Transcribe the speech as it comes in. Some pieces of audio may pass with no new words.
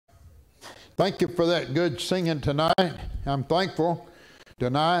Thank you for that good singing tonight. I'm thankful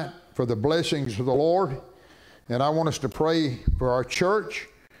tonight for the blessings of the Lord. And I want us to pray for our church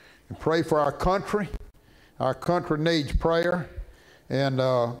and pray for our country. Our country needs prayer. And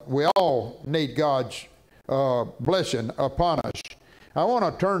we all need God's blessing upon us. I want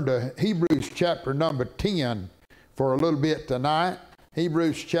to turn to Hebrews chapter number 10 for a little bit tonight.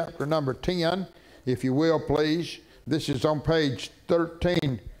 Hebrews chapter number 10, if you will, please. This is on page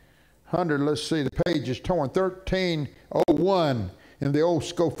 1300. Let's see, the page is torn. 1301 in the old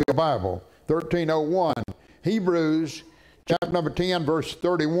Schofield Bible. 1301. Hebrews chapter number 10, verse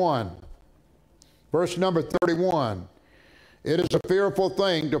 31. Verse number 31. It is a fearful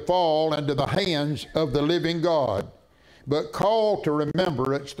thing to fall into the hands of the living God, but call to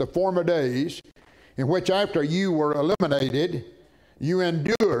remembrance the former days in which after you were eliminated, you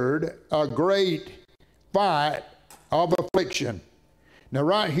endured a great fight of affliction. Now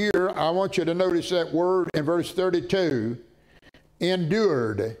right here, I want you to notice that word in verse 32,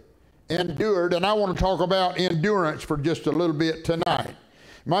 endured. Endured, and I want to talk about endurance for just a little bit tonight.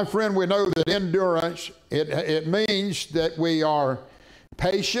 My friend, we know that endurance, it means that we are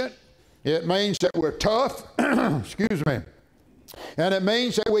patient. It means that we're tough. Excuse me. And it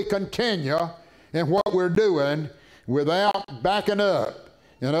means that we continue in what we're doing without backing up.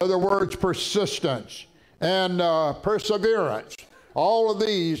 In other words, persistence and perseverance. All of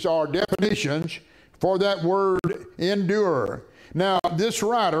these are definitions for that word endure. Now, this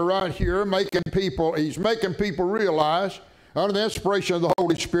writer right here he's making people realize under the inspiration of the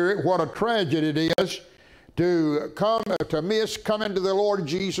Holy Spirit what a tragedy it is to miss coming to the Lord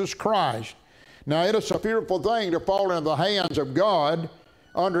Jesus Christ. Now, it is a fearful thing to fall into the hands of God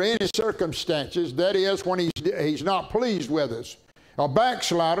under any circumstances, that is, when he's not pleased with us. A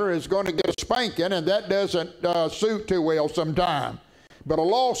backslider is going to get a spanking, and that doesn't suit too well sometimes. But a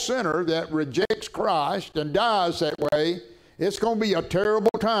lost sinner that rejects Christ and dies that way, it's going to be a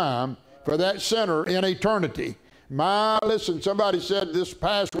terrible time for that sinner in eternity. Listen, somebody said this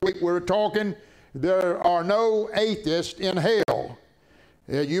past week we were talking, there are no atheists in hell.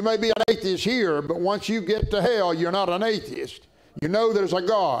 You may be an atheist here, but once you get to hell, you're not an atheist. You know there's a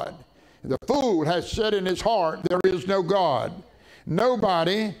God. The fool has said in his heart, there is no God.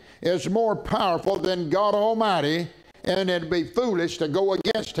 Nobody is more powerful than God Almighty, and it'd be foolish to go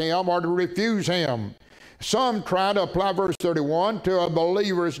against him or to refuse him. Some try to apply verse 31 to a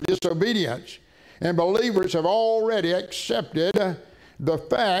believer's disobedience. And believers have already accepted the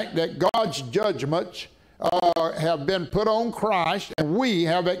fact that God's judgments have been put on Christ, and we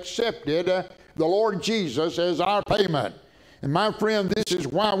have accepted the Lord Jesus as our payment. And my friend, this is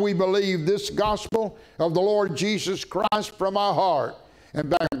why we believe this gospel of the Lord Jesus Christ from our heart. And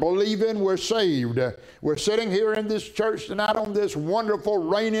by believing, we're saved. We're sitting here in this church tonight on this wonderful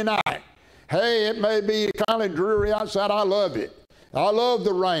rainy night. Hey, it may be kind of dreary outside. I love it. I love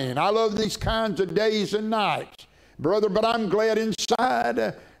the rain. I love these kinds of days and nights, brother, but I'm glad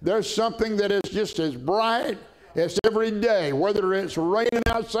inside there's something that is just as bright as every day, whether it's raining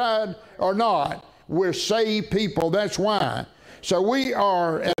outside or not. We're saved people, that's why. So we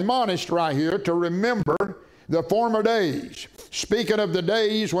are admonished right here to remember the former days. Speaking of the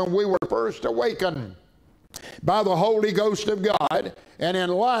days when we were first awakened by the Holy Ghost of God and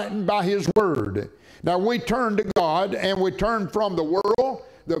enlightened by His Word. Now we turn to God and we turn from the world,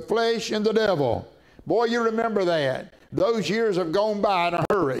 the flesh, and the devil. Boy, you remember that. Those years have gone by in a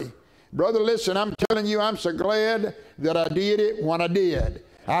hurry. Brother, listen, I'm telling you, I'm so glad that I did it when I did.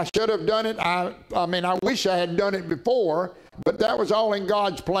 I should have done it. I wish I had done it before, but that was all in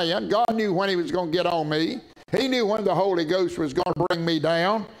God's plan. God knew when He was going to get on me. He knew when the Holy Ghost was going to bring me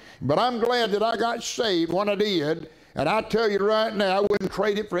down. But I'm glad that I got saved when I did. And I tell you right now, I wouldn't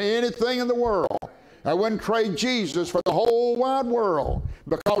trade it for anything in the world. I wouldn't trade Jesus for the whole wide world,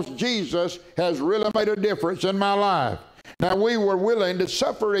 because Jesus has really made a difference in my life. Now, we were willing to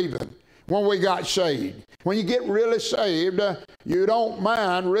suffer even when we got saved. When you get really saved, you don't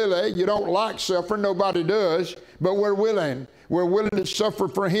mind really. You don't like suffering. Nobody does. But we're willing. We're willing to suffer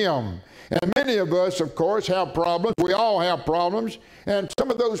for Him. And many of us, of course, have problems. We all have problems. And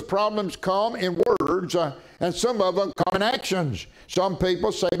some of those problems come in words, and some of them come in actions. Some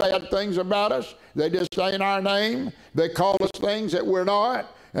people say bad things about us. They just say in our name. They call us things that we're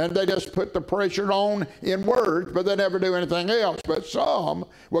not. And they just put the pressure on in words, but they never do anything else. But some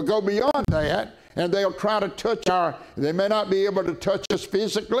will go beyond that, and they'll try to they may not be able to touch us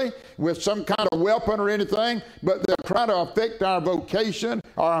physically with some kind of weapon or anything, but they'll try to affect our vocation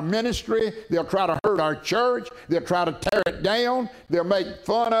or our ministry. They'll try to hurt hurt our church. They'll try to tear it down. They'll make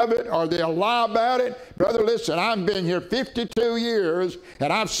fun of it, or they'll lie about it. Brother, listen, I've been here 52 years,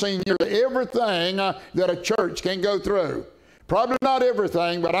 and I've seen nearly everything that a church can go through. Probably not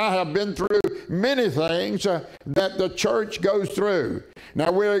everything, but I have been through many things that the church goes through.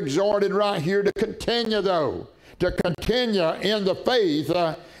 Now, we're exhorted right here to continue, though, to continue in the faith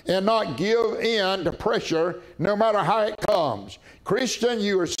and not give in to pressure no matter how it comes. Christian,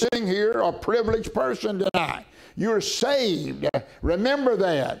 you are sitting here a privileged person tonight. You're saved. Remember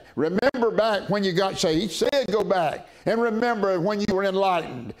that. Remember back when you got saved. He said go back and remember when you were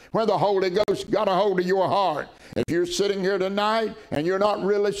enlightened, when the Holy Ghost got a hold of your heart. If you're sitting here tonight and you're not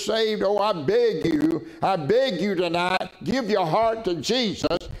really saved, oh, I beg you tonight, give your heart to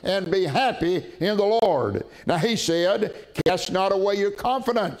Jesus and be happy in the Lord. Now he said, cast not away your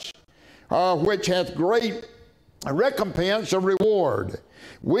confidence, which hath great recompense of reward.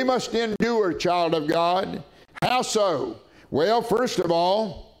 We must endure, child of God. How so? Well, first of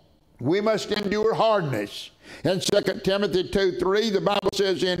all, we must endure hardness. In 2 Timothy 2:3, the Bible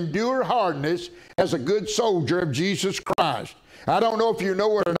says, endure hardness as a good soldier of Jesus Christ. I don't know if you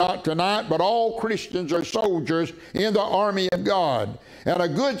know it or not tonight, but all Christians are soldiers in the army of God. And a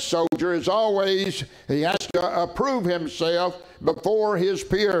good soldier is always, he has to prove himself before his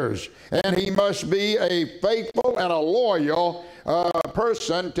peers. And he must be a faithful and a loyal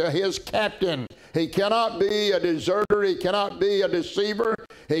person to his captain. He cannot be a deserter. He cannot be a deceiver.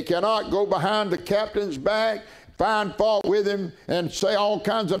 He cannot go behind the captain's back, find fault with him, and say all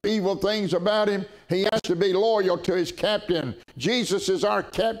kinds of evil things about him. He has to be loyal to his captain. Jesus is our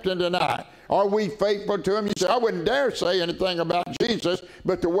captain tonight. Are we faithful to him? You say, I wouldn't dare say anything about Jesus,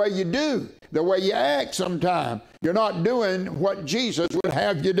 but the way you do, the way you act sometimes, you're not doing what Jesus would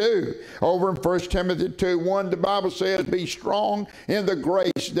have you do. Over in 1 Timothy 2:1, the Bible says, be strong in the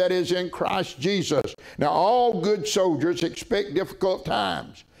grace that is in Christ Jesus. Now, all good soldiers expect difficult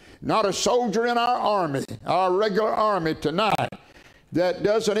times. Not a soldier in our army, our regular army tonight, that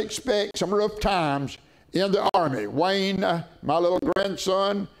doesn't expect some rough times in the army. Wayne, my little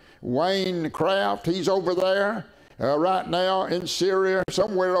grandson, Wayne Kraft, he's over there right now in Syria,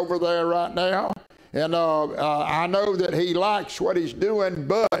 somewhere over there right now. And I know that he likes what he's doing,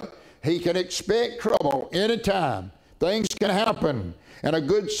 but he can expect trouble anytime. Things can happen, and a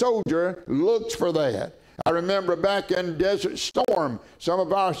good soldier looks for that. I remember back in Desert Storm, some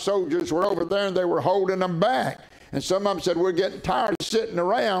of our soldiers were over there and they were holding them back. And some of them said, we're getting tired of sitting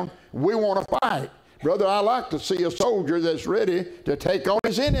around. We want to fight. Brother, I like to see a soldier that's ready to take on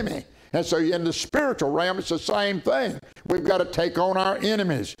his enemy. And so in the spiritual realm, it's the same thing. We've got to take on our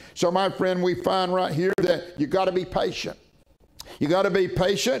enemies. So my friend, we find right here that you got to be patient. You got to be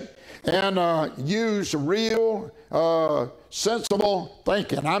patient and use real sensible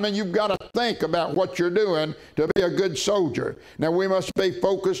thinking. I mean, you've got to think about what you're doing to be a good soldier. Now, we must be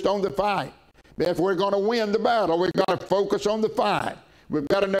focused on the fight. If we're going to win the battle, we've got to focus on the fight. We've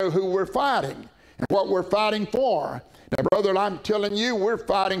got to know who we're fighting and what we're fighting for. Now, brother, I'm telling you, we're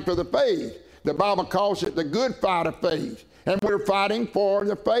fighting for the faith. The Bible calls it the good fight of faith. And we're fighting for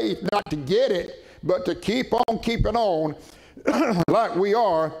the faith, not to get it, but to keep on keeping on like we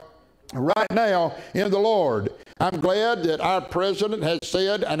are right now in the Lord. I'm glad that our president has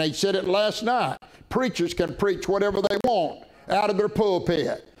said, and he said it last night, preachers can preach whatever they want out of their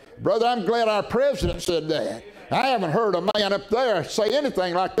pulpit. Brother, I'm glad our president said that. I haven't heard a man up there say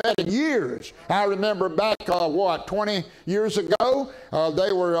anything like that in years. I remember back, 20 years ago,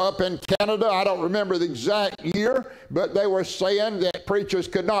 they were up in Canada. I don't remember the exact year, but they were saying that preachers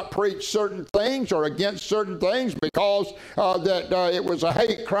could not preach certain things or against certain things because it was a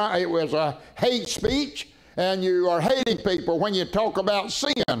hate crime, it was a hate speech, and you are hating people when you talk about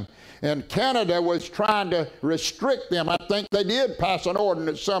sin. And Canada was trying to restrict them. I think they did pass an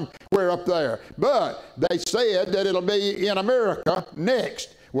ordinance somewhere up there. But they said that it'll be in America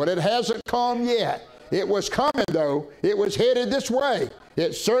next. Well, it hasn't come yet. It was coming, though. It was headed this way.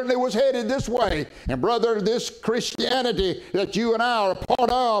 It certainly was headed this way. And brother, this Christianity that you and I are a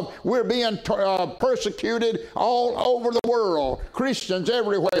part of, we're being persecuted all over the world. Christians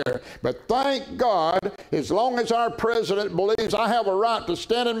everywhere. But thank God, as long as our president believes I have a right to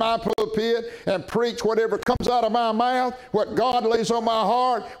stand in my pulpit and preach whatever comes out of my mouth, what God lays on my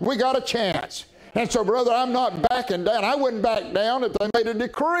heart, we got a chance. And so, brother, I'm not backing down. I wouldn't back down if they made a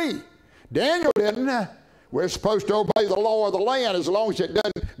decree. Daniel didn't. We're supposed to obey the law of the land as long as it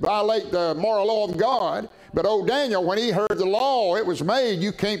doesn't violate the moral law of God. But old Daniel, when he heard the law, it was made,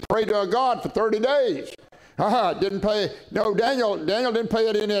 you can't pray to a God for 30 days. Didn't pay. No, Daniel didn't pay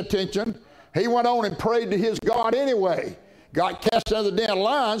it any attention. He went on and prayed to his God anyway. got cast into the den of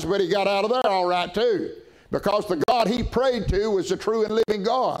lions, but he got out of there all right too. Because the God he prayed to was the true and living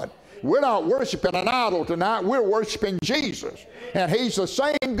God. We're not worshiping an idol tonight. We're worshiping Jesus. And he's the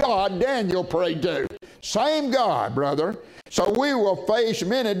same God Daniel prayed to. Same God, brother. So we will face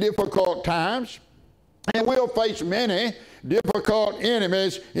many difficult times. And we'll face many difficult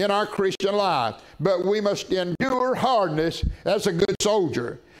enemies in our Christian life. But we must endure hardness as a good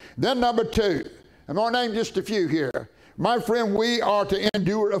soldier. Then number 2. I'm going to name just a few here. My friend, we are to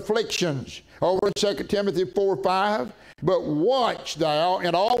endure afflictions. Over in 2 Timothy 4:5. But watch thou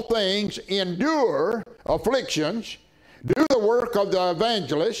in all things, endure afflictions, do the work of the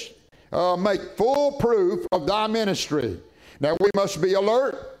evangelist, make full proof of thy ministry. Now we must be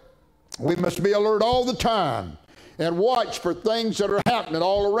alert. We must be alert all the time and watch for things that are happening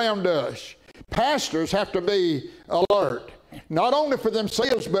all around us. Pastors have to be alert, not only for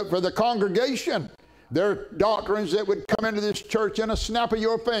themselves but for the congregation. There are doctrines that would come into this church in a snap of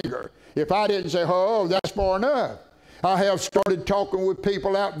your finger. If I didn't say, oh, that's far enough. I have started talking with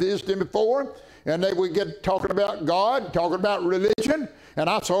people out visiting before, and they would get talking about God, talking about religion, and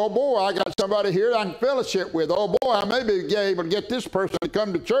I said, oh boy, I got somebody here I can fellowship with. Oh boy, I may be able to get this person to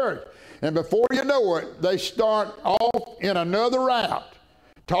come to church. And before you know it, they start off in another route,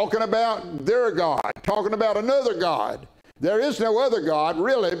 talking about their God, talking about another God. There is no other God,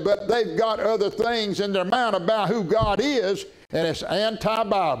 really, but they've got other things in their mind about who God is, and it's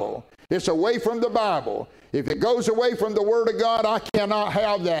anti-Bible. It's away from the Bible. If it goes away from the Word of God, I cannot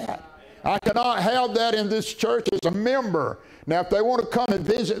have that. I cannot have that in this church as a member. Now, if they want to come and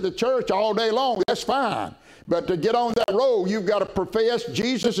visit the church all day long, that's fine. But to get on that road, you've got to profess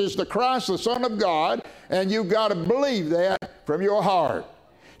Jesus is the Christ, the Son of God, and you've got to believe that from your heart.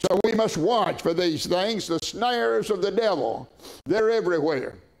 So we must watch for these things. The snares of the devil, they're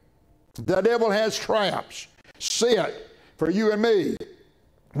everywhere. The devil has traps set for you and me.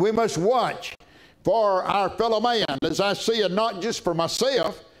 We must watch for our fellow man, as I see it, not just for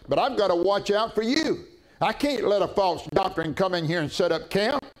myself, but I've got to watch out for you. I can't let a false doctrine come in here and set up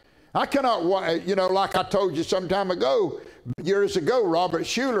camp. I cannot, like I told you some time ago, years ago, Robert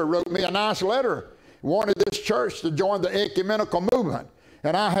Schuller wrote me a nice letter, wanted this church to join the ecumenical movement.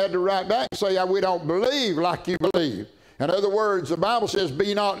 And I had to write back and say, we don't believe like you believe. In other words, the Bible says,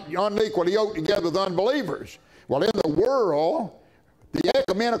 be not unequally yoked together with unbelievers. Well, in the world, the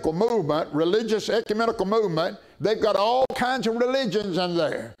ecumenical movement, religious ecumenical movement, they've got all kinds of religions in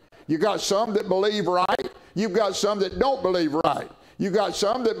there. You got some that believe right. You've got some that don't believe right. You got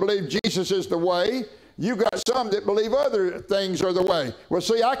some that believe Jesus is the way. You got some that believe other things are the way. Well,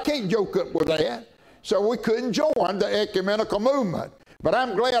 see, I can't joke up with that. So we couldn't join the ecumenical movement. But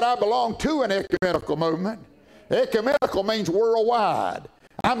I'm glad I belong to an ecumenical movement. Ecumenical means worldwide.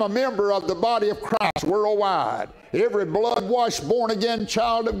 I'm a member of the body of Christ worldwide. Every blood-washed, born-again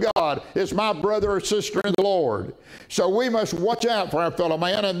child of God is my brother or sister in the Lord. So we must watch out for our fellow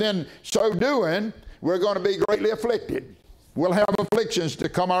man, and then so doing, we're going to be greatly afflicted. We'll have afflictions to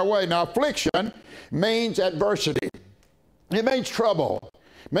come our way. Now, affliction means adversity. It means trouble.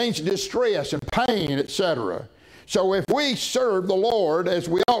 It means distress and pain, etc. So if we serve the Lord as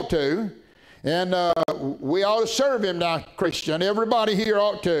we ought to, and we ought to serve Him now, Christian, everybody here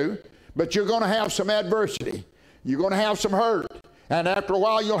ought to, but you're going to have some adversity. You're going to have some hurt. And after a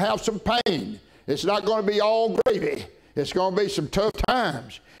while, you'll have some pain. It's not going to be all gravy. It's going to be some tough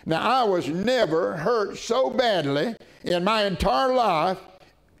times. Now, I was never hurt so badly in my entire life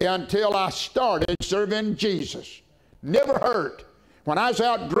until I started serving Jesus. Never hurt. When I was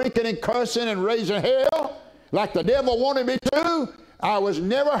out drinking and cussing and raising hell, like the devil wanted me to, I was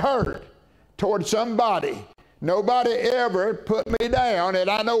never hurt toward somebody. Nobody ever put me down that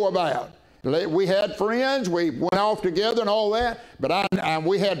I know about. We had friends, we went off together and all that, but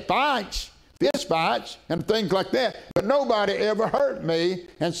we had fights, fist fights and things like that, but nobody ever hurt me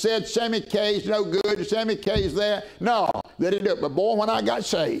and said Sammy K's no good, Sammy K's that. No, they didn't do it. But boy, when I got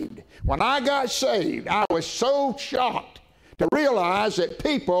saved, I was so shocked to realize that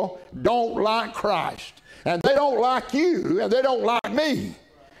people don't like Christ, and they don't like you, and they don't like me.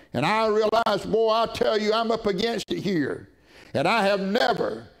 And I realized, boy, I tell you, I'm up against it here. And I have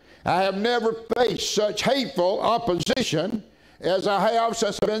never faced such hateful opposition as I have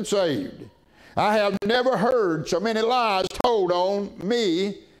since I've been saved. I have never heard so many lies told on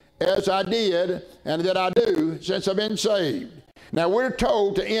me as I did and that I do since I've been saved. Now, we're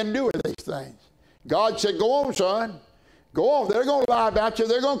told to endure these things. God said, go on, son. Go on. They're going to lie about you.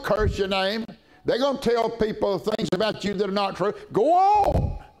 They're going to curse your name. They're going to tell people things about you that are not true. Go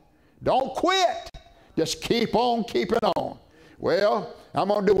on. Don't quit. Just keep on keeping on. Well, I'm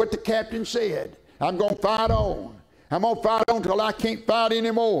going to do what the captain said. I'm going to fight on. I'm going to fight on until I can't fight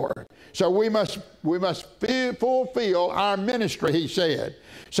anymore. So we must fulfill our ministry, he said.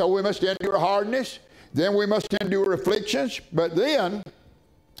 So we must endure hardness. Then we must endure afflictions. But then,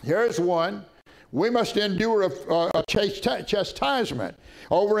 here's one. We must endure a chastisement.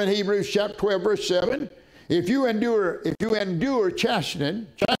 Over in Hebrews chapter 12, verse 7, if you endure chastising,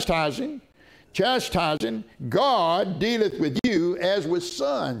 God dealeth with you as with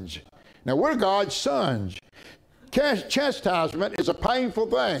sons. Now, we're God's sons. Chastisement is a painful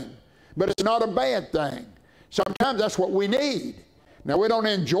thing, but it's not a bad thing. Sometimes that's what we need. Now, we don't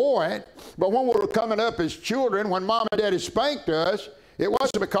enjoy it, but when we were coming up as children, when Mom and Daddy spanked us, it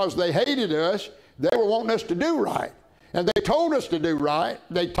wasn't because they hated us. They were wanting us to do right. And they told us to do right.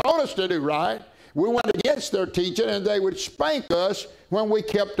 They taught us to do right. We went against their teaching, and they would spank us when we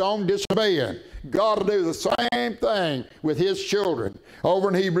kept on disobeying. God will do the same thing with his children. Over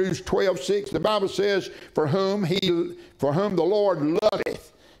in Hebrews 12:6, the Bible says, for whom the Lord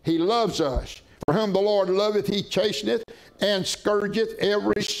loveth, he loves us. For whom the Lord loveth, he chasteneth, and scourgeth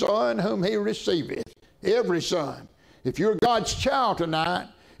every son whom he receiveth. Every son. If you're God's child tonight,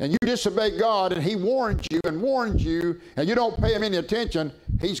 and you disobey God, and he warns you, and you don't pay him any attention,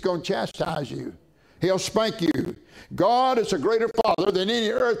 he's going to chastise you. He'll spank you. God is a greater father than any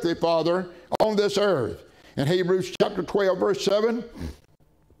earthly father on this earth. In Hebrews chapter 12, verse 7,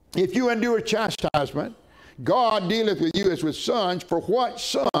 if you endure chastisement, God dealeth with you as with sons, for what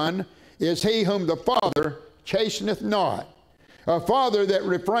son is he whom the Father chasteneth not? A father that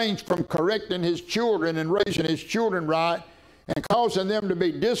refrains from correcting his children and raising his children right and causing them to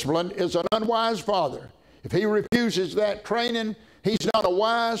be disciplined is an unwise father. If he refuses that training, he's not a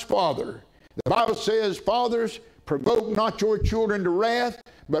wise father. The Bible says, fathers, provoke not your children to wrath,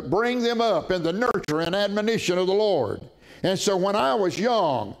 but bring them up in the nurture and admonition of the Lord. And so when I was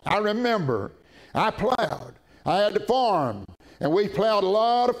young, I remember I plowed. I had to farm, and we plowed a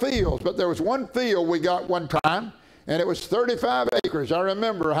lot of fields, but there was one field we got one time, and it was 35 acres. I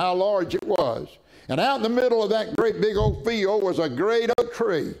remember how large it was. And out in the middle of that great big old field was a great oak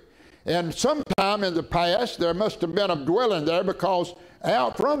tree. And sometime in the past, there must have been a dwelling there, because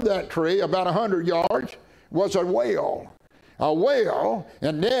out from that tree, about 100 yards, was a well. A well,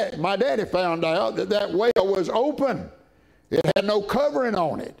 and my daddy found out that well was open. It had no covering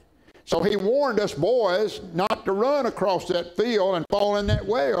on it. So he warned us boys not to run across that field and fall in that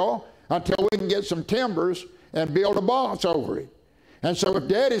well until we can get some timbers and build a box over it. And so if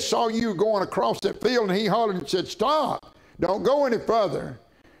Daddy saw you going across that field and he hollered and said, stop, don't go any further,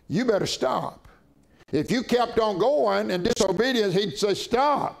 you better stop. If you kept on going in disobedience, he'd say,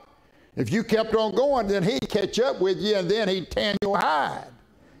 stop. If you kept on going, then he'd catch up with you, and then he'd tan your hide,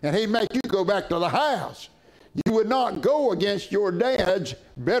 and he'd make you go back to the house. You would not go against your dad's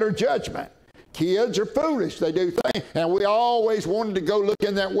better judgment. Kids are foolish. They do things, and we always wanted to go look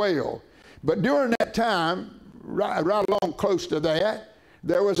in that well. But during that time, right along close to that,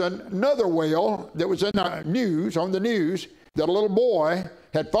 there was another well that was in the news, that a little boy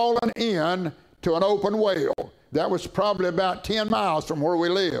had fallen in to an open well. That was probably about 10 miles from where we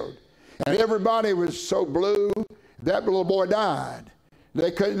lived. And everybody was so blue, that little boy died. They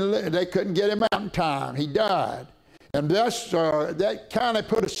couldn't get him out in time. He died. And that kind of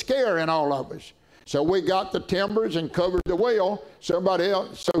put a scare in all of us. So we got the timbers and covered the well so nobody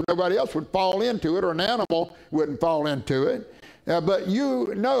else would fall into it, or an animal wouldn't fall into it. But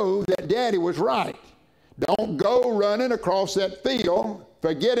you know that Daddy was right. Don't go running across that field,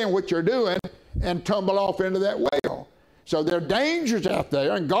 forgetting what you're doing, and tumble off into that well. So there are dangers out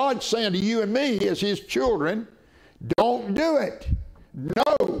there, and God's saying to you and me as his children, don't do it.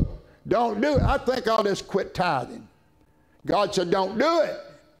 No, don't do it. I think I'll just quit tithing. God said, don't do it.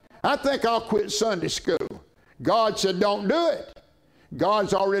 I think I'll quit Sunday school. God said, don't do it.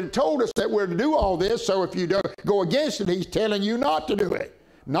 God's already told us that we're to do all this, so if you don't go against it, he's telling you not to do it.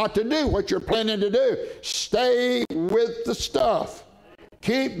 Not to do what you're planning to do. Stay with the stuff.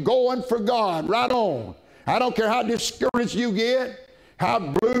 Keep going for God, right on. I don't care how discouraged you get, how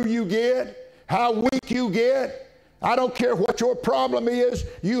blue you get, how weak you get. I don't care what your problem is.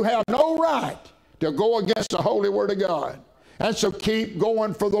 You have no right to go against the holy word of God. And so keep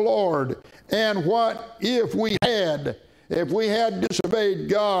going for the Lord. And what if we had disobeyed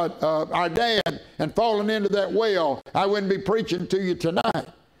God, our dad, and fallen into that well, I wouldn't be preaching to you tonight.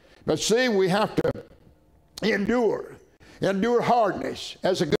 But see, we have to endure hardness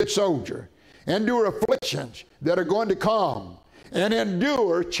as a good soldier, endure afflictions that are going to come, and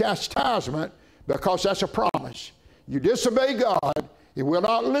endure chastisement, because that's a promise. You disobey God, he will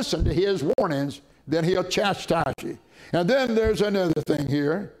not listen to his warnings, then he'll chastise you. And then there's another thing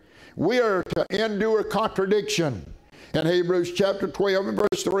here. We are to endure contradiction. In Hebrews chapter 12 and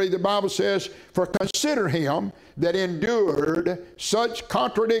verse 3, the Bible says, "For consider him that endured such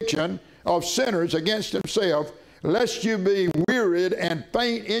contradiction of sinners against himself, lest you be wearied and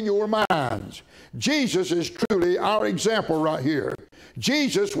faint in your minds." Jesus is truly our example right here.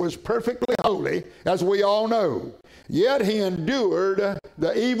 Jesus was perfectly holy, as we all know. Yet he endured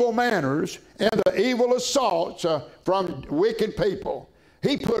the evil manners and the evil assaults from wicked people.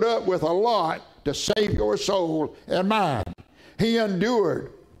 He put up with a lot to save your soul and mine. He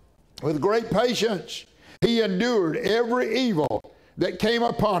endured with great patience. He endured every evil that came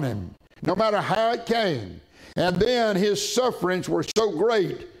upon him, no matter how it came. And then his sufferings were so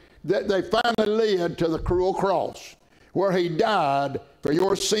great that they finally led to the cruel cross, where he died for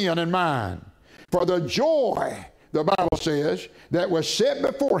your sin and mine. For the joy, the Bible says, that was set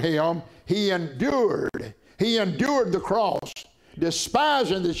before him, he endured. He endured the cross,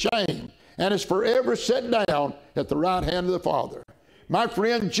 despising the shame, and is forever set down at the right hand of the Father. My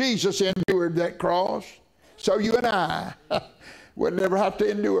friend, Jesus endured that cross, so you and I will never have to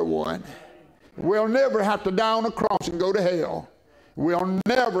endure one. We'll never have to die on a cross and go to hell. We'll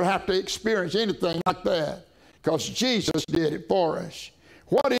never have to experience anything like that, because Jesus did it for us.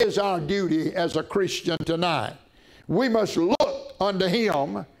 What is our duty as a Christian tonight? We must look unto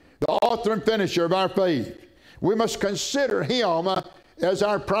him, the author and finisher of our faith. We must consider him as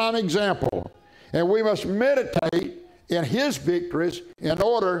our prime example, and we must meditate in his victories in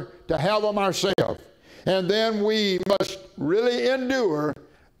order to have them ourselves. And then we must really endure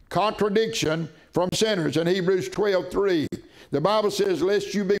contradiction from sinners. In Hebrews 12:3, the Bible says,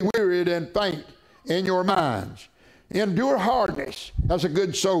 "Lest you be wearied and faint in your minds." Endure hardness as a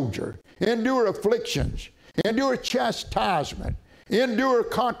good soldier. Endure afflictions. Endure chastisement. Endure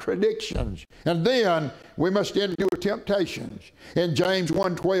contradictions. And then we must endure temptations. In James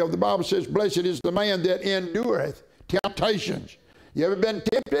 1:12, the Bible says, "Blessed is the man that endureth temptations." You ever been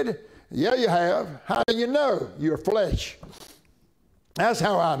tempted? Yeah, you have. How do you know? Your flesh. That's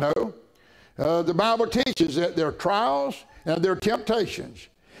how I know. The Bible teaches that there are trials and there are temptations.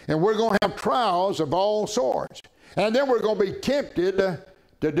 And we're going to have trials of all sorts. And then we're going to be tempted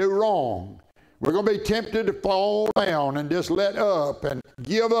to do wrong. We're going to be tempted to fall down and just let up and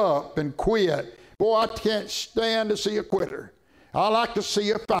give up and quit. Boy, I can't stand to see a quitter. I like to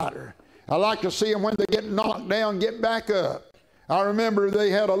see a fighter. I like to see them when they get knocked down, get back up. I remember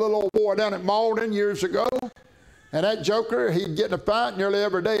they had a little old boy down at Malden years ago, and that joker, he'd get in a fight nearly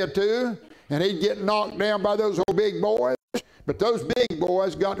every day or two, and he'd get knocked down by those old big boys. But those big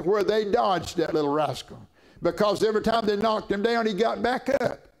boys got to where they dodged that little rascal, because every time they knocked him down, he got back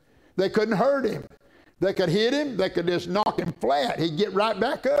up. They couldn't hurt him. They could hit him. They could just knock him flat. He'd get right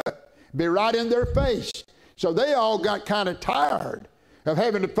back up, be right in their face. So they all got kind of tired of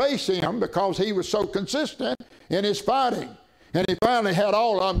having to face him because he was so consistent in his fighting. And he finally had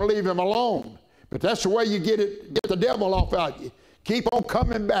all of them leave him alone. But that's the way you get the devil off out of you. Keep on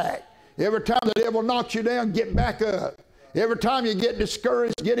coming back. Every time the devil knocks you down, get back up. Every time you get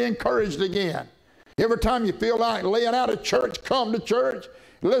discouraged, get encouraged again. Every time you feel like laying out of church, come to church.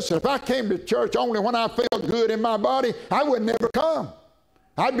 Listen, if I came to church only when I felt good in my body, I would never come.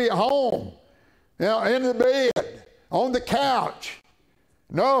 I'd be at home, in the bed, on the couch.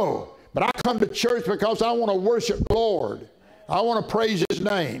 No, but I come to church because I want to worship the Lord. I want to praise his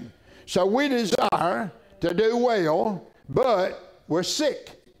name. So we desire to do well, but we're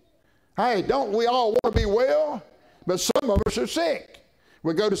sick. Hey, don't we all want to be well? But some of us are sick.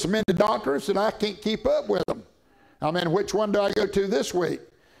 We go to so many doctors and I can't keep up with them. I mean, which one do I go to this week?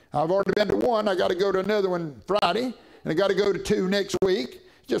 I've already been to one. I got to go to another one Friday, and I got to go to two next week.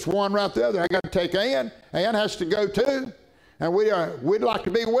 Just one right there. I got to take Ann. Ann has to go too. And we'd like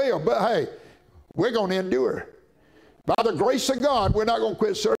to be well, but hey, we're going to endure. By the grace of God, we're not going to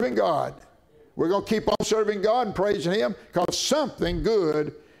quit serving God. We're going to keep on serving God and praising him, because something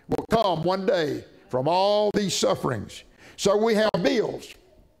good will come one day from all these sufferings. So we have bills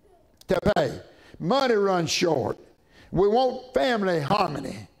to pay. Money runs short. We want family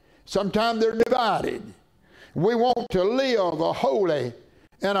harmony. Sometimes they're divided. We want to live a holy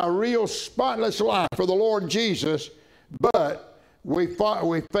and a real spotless life for the Lord Jesus, but we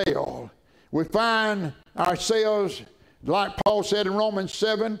fail. We find ourselves, like Paul said in Romans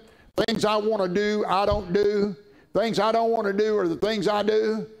 7, things I want to do, I don't do. Things I don't want to do are the things I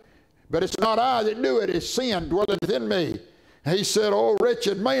do. But it's not I that do it, it's sin dwelleth in me. He said, "O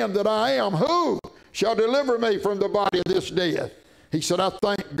wretched man that I am, who shall deliver me from the body of this death?" He said, "I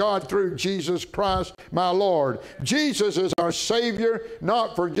thank God through Jesus Christ my Lord." Jesus is our Savior,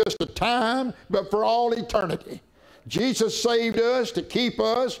 not for just a time, but for all eternity. Jesus saved us to keep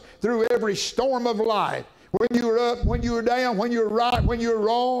us through every storm of life. when you were up, when you were down, when you were right, when you were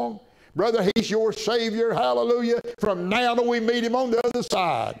wrong. Brother, He's your Savior. Hallelujah. From now till we meet Him on the other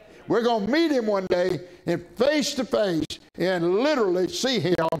side. We're going to meet Him one day and face to face and literally see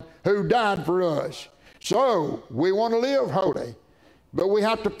Him who died for us. So we want to live holy, but we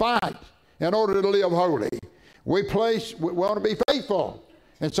have to fight in order to live holy. We want to be faithful,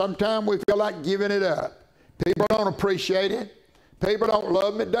 and sometimes we feel like giving it up. People don't appreciate it. People don't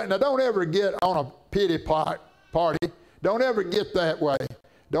love me. Now, don't ever get on a pity party. Don't ever get that way.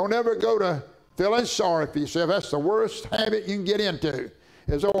 Don't ever go to feeling sorry for yourself. That's the worst habit you can get into.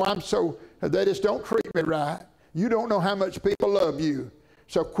 Is, oh, they just don't treat me right. You don't know how much people love you.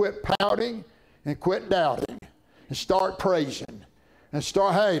 So quit pouting and quit doubting and start praising and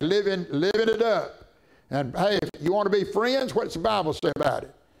start, hey, living it up. And hey, if you want to be friends, what's the Bible say about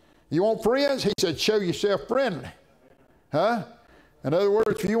it? You want friends? He said, show yourself friendly. Huh? In other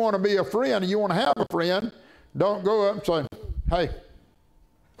words, if you want to be a friend and you want to have a friend, don't go up and say, hey,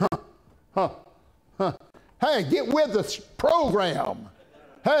 hey, get with the program.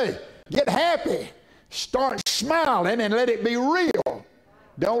 Hey, get happy. Start smiling and let it be real.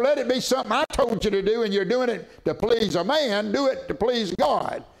 Don't let it be something I told you to do and you're doing it to please a man. Do it to please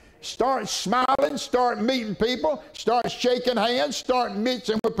God. Start smiling, start meeting people, start shaking hands, start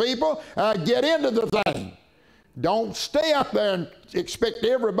mixing with people, get into the thing. Don't stay up there and expect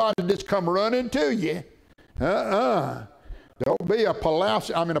everybody to just come running to you. Don't be a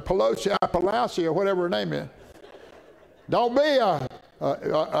Pelosi, or whatever her name is. Don't be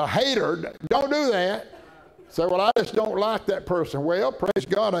a hater. Don't do that. Say, well, I just don't like that person. Well, praise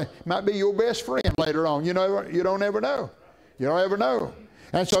God, I might be your best friend later on. You know, you don't ever know. You don't ever know.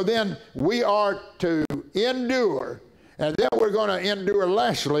 And so then we are to endure. And then we're going to endure,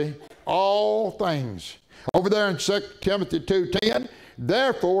 lastly, all things. Over there in 2 Timothy 2:10,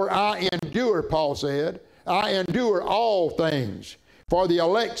 therefore I endure, Paul said, I endure all things for the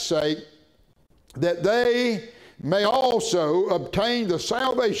elect's sake, that they may also obtain the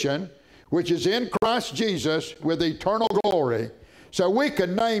salvation which is in Christ Jesus with eternal glory. So we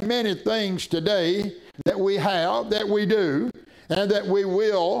could name many things today that we have, that we do, and that we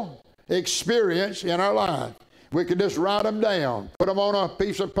will experience in our life. We could just write them down, put them on a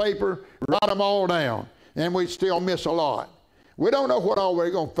piece of paper, write them all down, and we still miss a lot. We don't know what all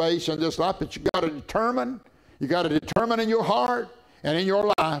we're going to face in this life, but you got to determine. You got to determine in your heart and in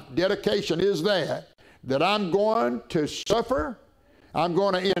your life. Dedication is that I'm going to suffer. I'm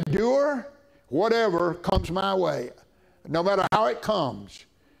going to endure whatever comes my way, no matter how it comes,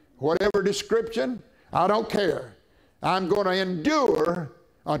 whatever description. I don't care. I'm going to endure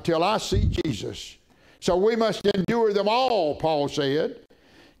until I see Jesus. So we must endure them all, Paul said,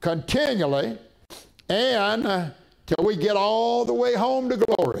 continually, and till we get all the way home to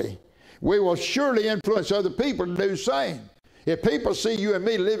glory. We will surely influence other people to do the same. If people see you and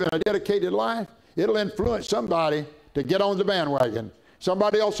me living a dedicated life, it'll influence somebody to get on the bandwagon.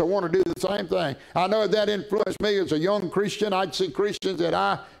 Somebody else will want to do the same thing. I know that influenced me as a young Christian. I'd see Christians that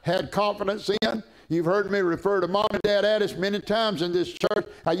I had confidence in. You've heard me refer to Mom and Dad Addis many times in this church.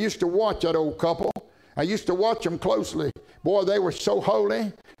 I used to watch that old couple. I used to watch them closely. Boy, they were so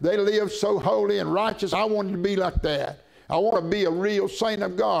holy. They lived so holy and righteous. I wanted to be like that. I want to be a real saint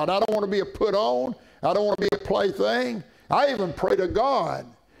of God. I don't want to be a put on. I don't want to be a plaything. I even pray to God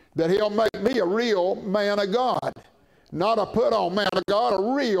that He'll make me a real man of God. Not a put on man of God,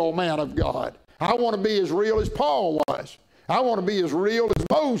 a real man of God. I want to be as real as Paul was. I want to be as real as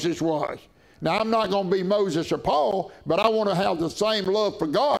Moses was. Now, I'm not going to be Moses or Paul, but I want to have the same love for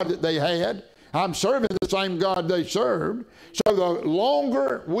God that they had. I'm serving the same God they served. So the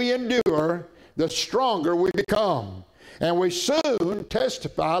longer we endure, the stronger we become. And we soon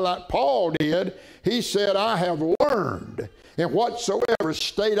testify like Paul did. He said, I have learned in whatsoever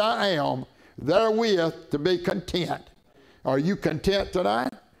state I am, therewith to be content. Are you content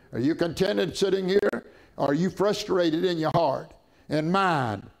tonight? Are you contented sitting here? Are you frustrated in your heart and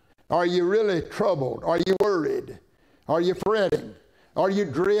mind? Are you really troubled? Are you worried? Are you fretting? Are you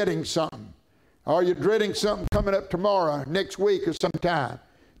dreading something? Are you dreading something coming up tomorrow, next week, or sometime?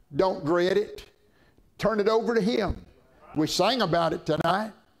 Don't dread it. Turn it over to Him. We sang about it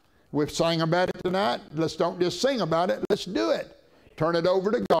tonight. We've sang about it tonight. Let's don't just sing about it. Let's do it. Turn it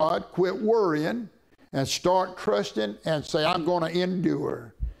over to God. Quit worrying and start trusting and say, I'm going to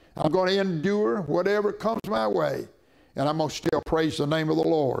endure. I'm going to endure whatever comes my way. And I'm going to still praise the name of the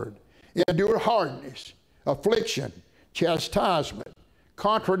Lord. Endure hardness, affliction, chastisement,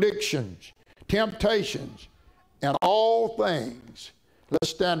 contradictions, temptations, and all things. Let's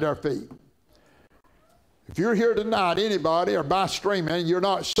stand to our feet. If you're here tonight, anybody, or by streaming, you're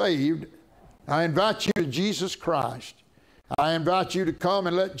not saved, I invite you to Jesus Christ. I invite you to come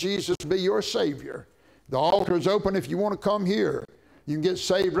and let Jesus be your Savior. The altar is open if you want to come here. You can get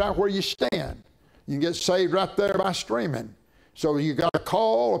saved right where you stand. You can get saved right there by streaming. So you got to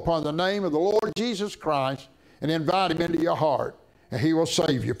call upon the name of the Lord Jesus Christ and invite him into your heart, and he will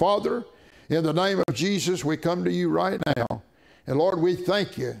save you. Father, in the name of Jesus, we come to you right now. And Lord, we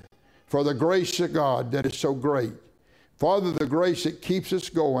thank you for the grace of God that is so great. Father, the grace that keeps us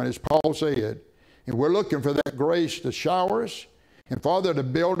going, as Paul said. And we're looking for that grace to shower us. And Father, to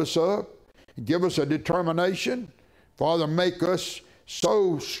build us up. And give us a determination. Father, make us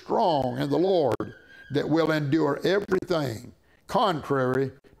so strong in the Lord that we'll endure everything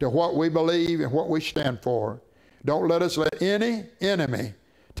contrary to what we believe and what we stand for. Don't let us let any enemy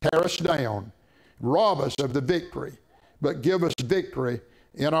tear us down, rob us of the victory, but give us victory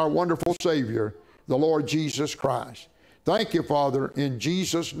in our wonderful Savior, the Lord Jesus Christ. Thank you, Father. In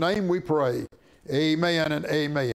Jesus' name we pray. Amen and amen.